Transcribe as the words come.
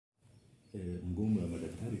mgomo ya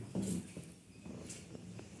madaktari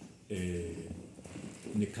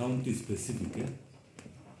ni county specific,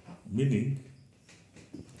 meaning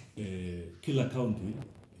kila county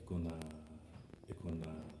iko na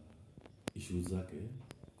issues zake,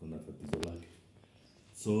 iko na tatizo lake.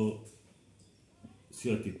 So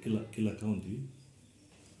sio ati kila county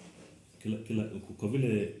kila kwa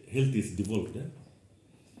vile health is devolved,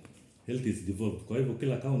 health is devolved. Kwa hivyo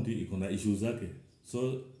kila county iko na issues zake.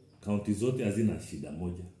 So county zote hazina shida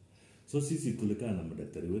moja. So sisi tulikaa na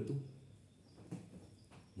madaktari wetu.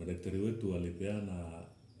 Madaktari wetu walipeana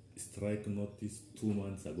strike notice 2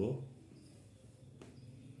 months ago.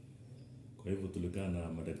 Kwa hivyo tulikaa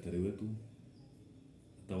na madaktari wetu.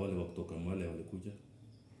 Hata wale wa kutoka Male walikuja.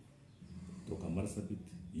 Kutoka Marsabit,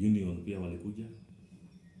 union pia walikuja.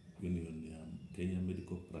 Union ya Kenya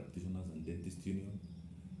Medical Practitioners and Dentist Union.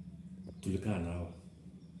 Tulikaa na hawa.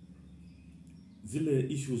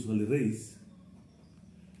 Zile issues wali raise,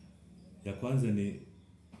 ya kwanza ni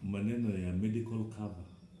maneno ya medical cover.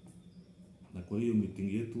 Na kwa hiyo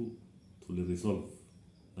meeting yetu tuli resolve.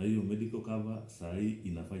 Na hiyo medical cover saa hii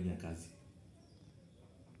inafanya kazi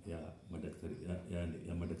ya madaktari,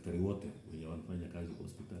 ya madaktari wote wenye wanafanya kazi kwa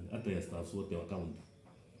hospitali, hata ya staff wote wa county.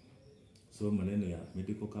 So maneno ya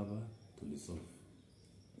medical cover tuli solve.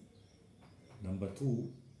 Number 2,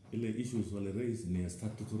 ile issues wale raise ni ya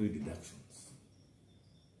statutory deductions.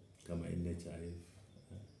 Kama NHIF,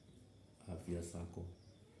 afya sako,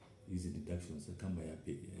 hizi deductions kama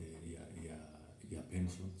ya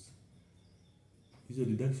pensions. Hizo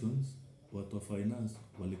deductions watu wa finance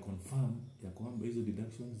wali confirm ya kwamba hizo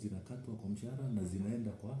deductions zinakatwa kwa mshahara na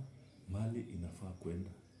zinaenda kwa mali inafaa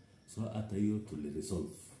kwenda. So hata hiyo tuli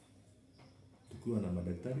resolve. Tukiwa na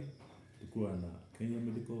madaktari, tukiwa na Kenya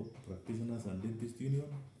Medical Practitioners and Dentist Union,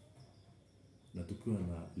 na tukiwa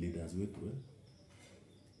na leaders wetu,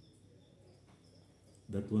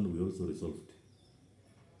 that one we also resolved.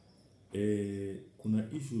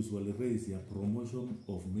 Kuna issues wale raise ya promotion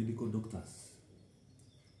of medical doctors.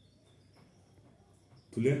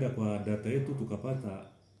 Tulienda kwa data yetu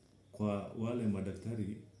tukapata kwa wale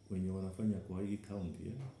madaktari wenye wanafanya kwa hii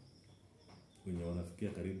county, wenye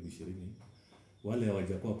wanafikia karibu 20, wale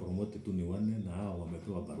hawajakuwa promoted tu ni 4, na hao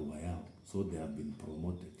wamepewa barua yao. So they have been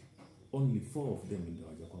promoted. Only 4 of them ndio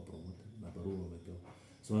hawajakuwa promoted na barua wamepewa.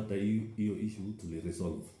 So hata hiyo issue tuli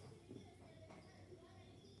resolve.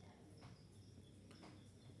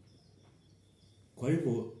 Kwa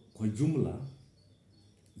hivyo kwa jumla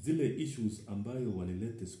zile issues ambayo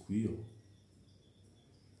walilete siku hiyo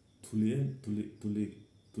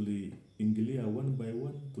tuliingilia one by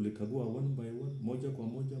one, tulikagua one by one, moja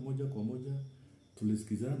kwa moja,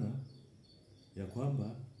 tulisikizana ya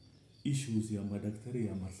kwamba issues ya madaktari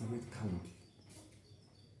ya Marsabit County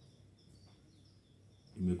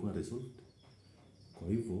imekuwa resolved. Kwa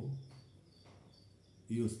hivyo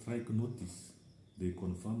hiyo strike notice they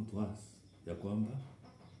confirmed to us ya kwamba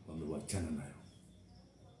wamewachana nayo.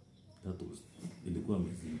 That was, ilikuwa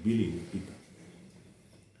miezi 2 iliyopita.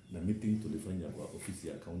 Na meeting tulifanya kwa ofisi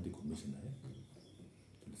ya county commissioner.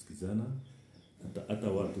 Tulisikizana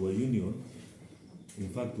hata watu wa union, in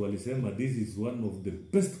fact walisema this is one of the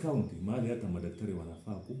best county mahali hata madaktari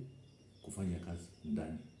wanafaa kufanya kazi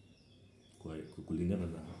ndani, kwa kulingana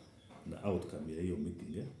na outcome ya hiyo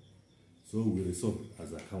meeting. So we resolved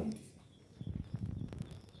as a county.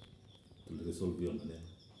 Tuli resolve hiyo maneno.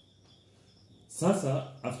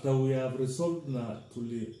 Sasa after we have resolved na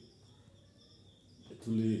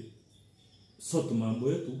tuli sort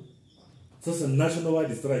mambo yetu, sasa national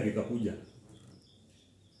wide strike ikakuja.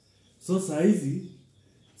 So saa hizi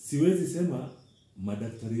siwezi sema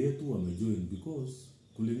madaktari yetu wamejoin, because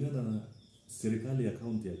kulingana na serikali ya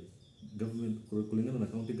county government, kulingana na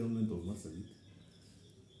county government of Marsabit,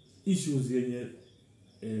 issues yenye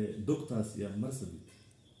doctors ya Marsabit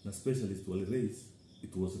na specialist wali raise,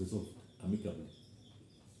 it was resolved amicably.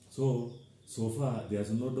 So far there's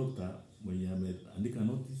no doctor mwenye ameandika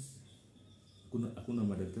notice. Hakuna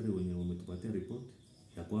madaktari wenye wametupatia report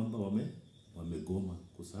ya kwamba wamegoma,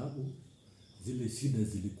 kwa sababu zile shida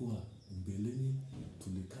zilikuwa mbeleni.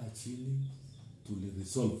 Tulikaa chini, tuli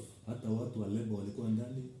resolve. Hata watu wa labor walikuwa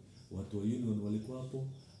ndani, watu wa union walikuwa hapo,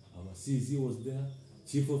 our CZ was there,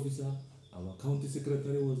 chief officer, our county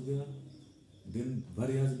secretary was there, then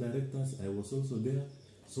various directors, I was also there.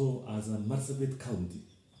 So as a Marsabit County,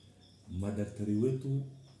 madaktari wetu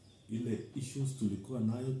ile issues tulikuwa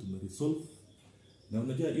nayo tumeresolve. Na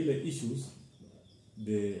unajua ile issues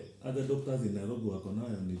the other doctors in Nairobi wako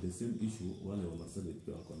nayo ni the same issue wale wa Marsabit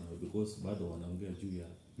pia wako nayo, because bado wanaongea juu ya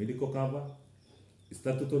medical cover,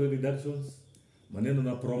 statutory deductions, maneno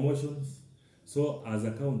na promotions. So as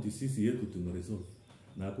a county sisi yetu tumeresolve.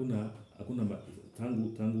 Na hakuna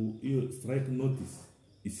tangu hiyo strike notice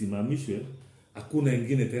isimamishwe, hakuna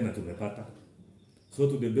ingine tena tumepata. So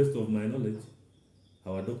to the best of my knowledge,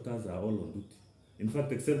 our doctors are all on duty. In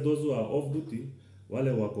fact, except those who are off duty,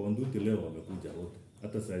 wale wako on duty leo wamekuja wote.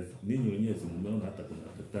 Hata saizi ninyi wenyewe simumeona, hata kuna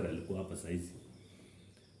daktari alikuwa hapa saizi.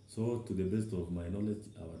 So to the best of my knowledge,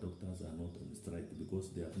 our doctors are not on strike because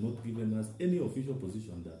they have not given us any official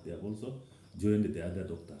position that they have also joined the other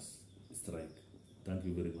doctors strike. Thank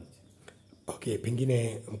you very much. Okay,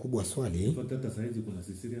 pengine mkubwa swali. Hata saizi kuna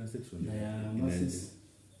Caesarean section.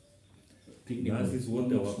 Nurses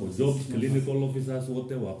wote wako jobs, clinical officers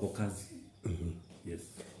wote wako kazi. Yes.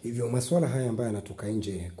 Hivyo masuala haya ambayo yanatoka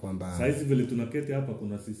nje kwamba saizi vile tunaketi hapa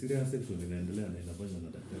kuna Caesarean section inaendelea na inafanywa na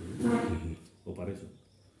daktari. Operation.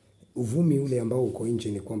 Uvumi ule ambao uko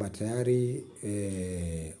nje ni kwamba tayari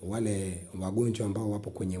wale wagonjwa ambao wapo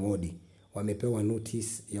kwenye wodi wamepewa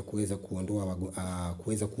notice ya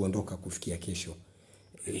kuweza kuondoka kufikia kesho.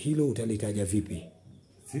 Hilo utalitaja vipi?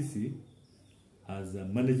 Sisi as a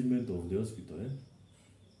management of the hospital,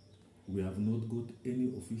 we have not got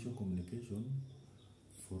any official communication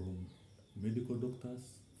from medical doctors,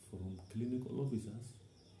 from clinical officers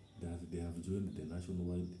that they have joined the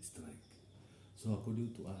nationwide strike. So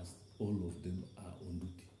according to us, all of them are on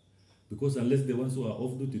duty. Because unless the ones who are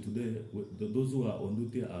off duty today, those who are on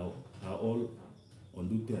duty are all on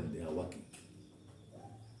duty and they are working.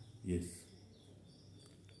 Yes.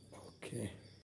 Okay.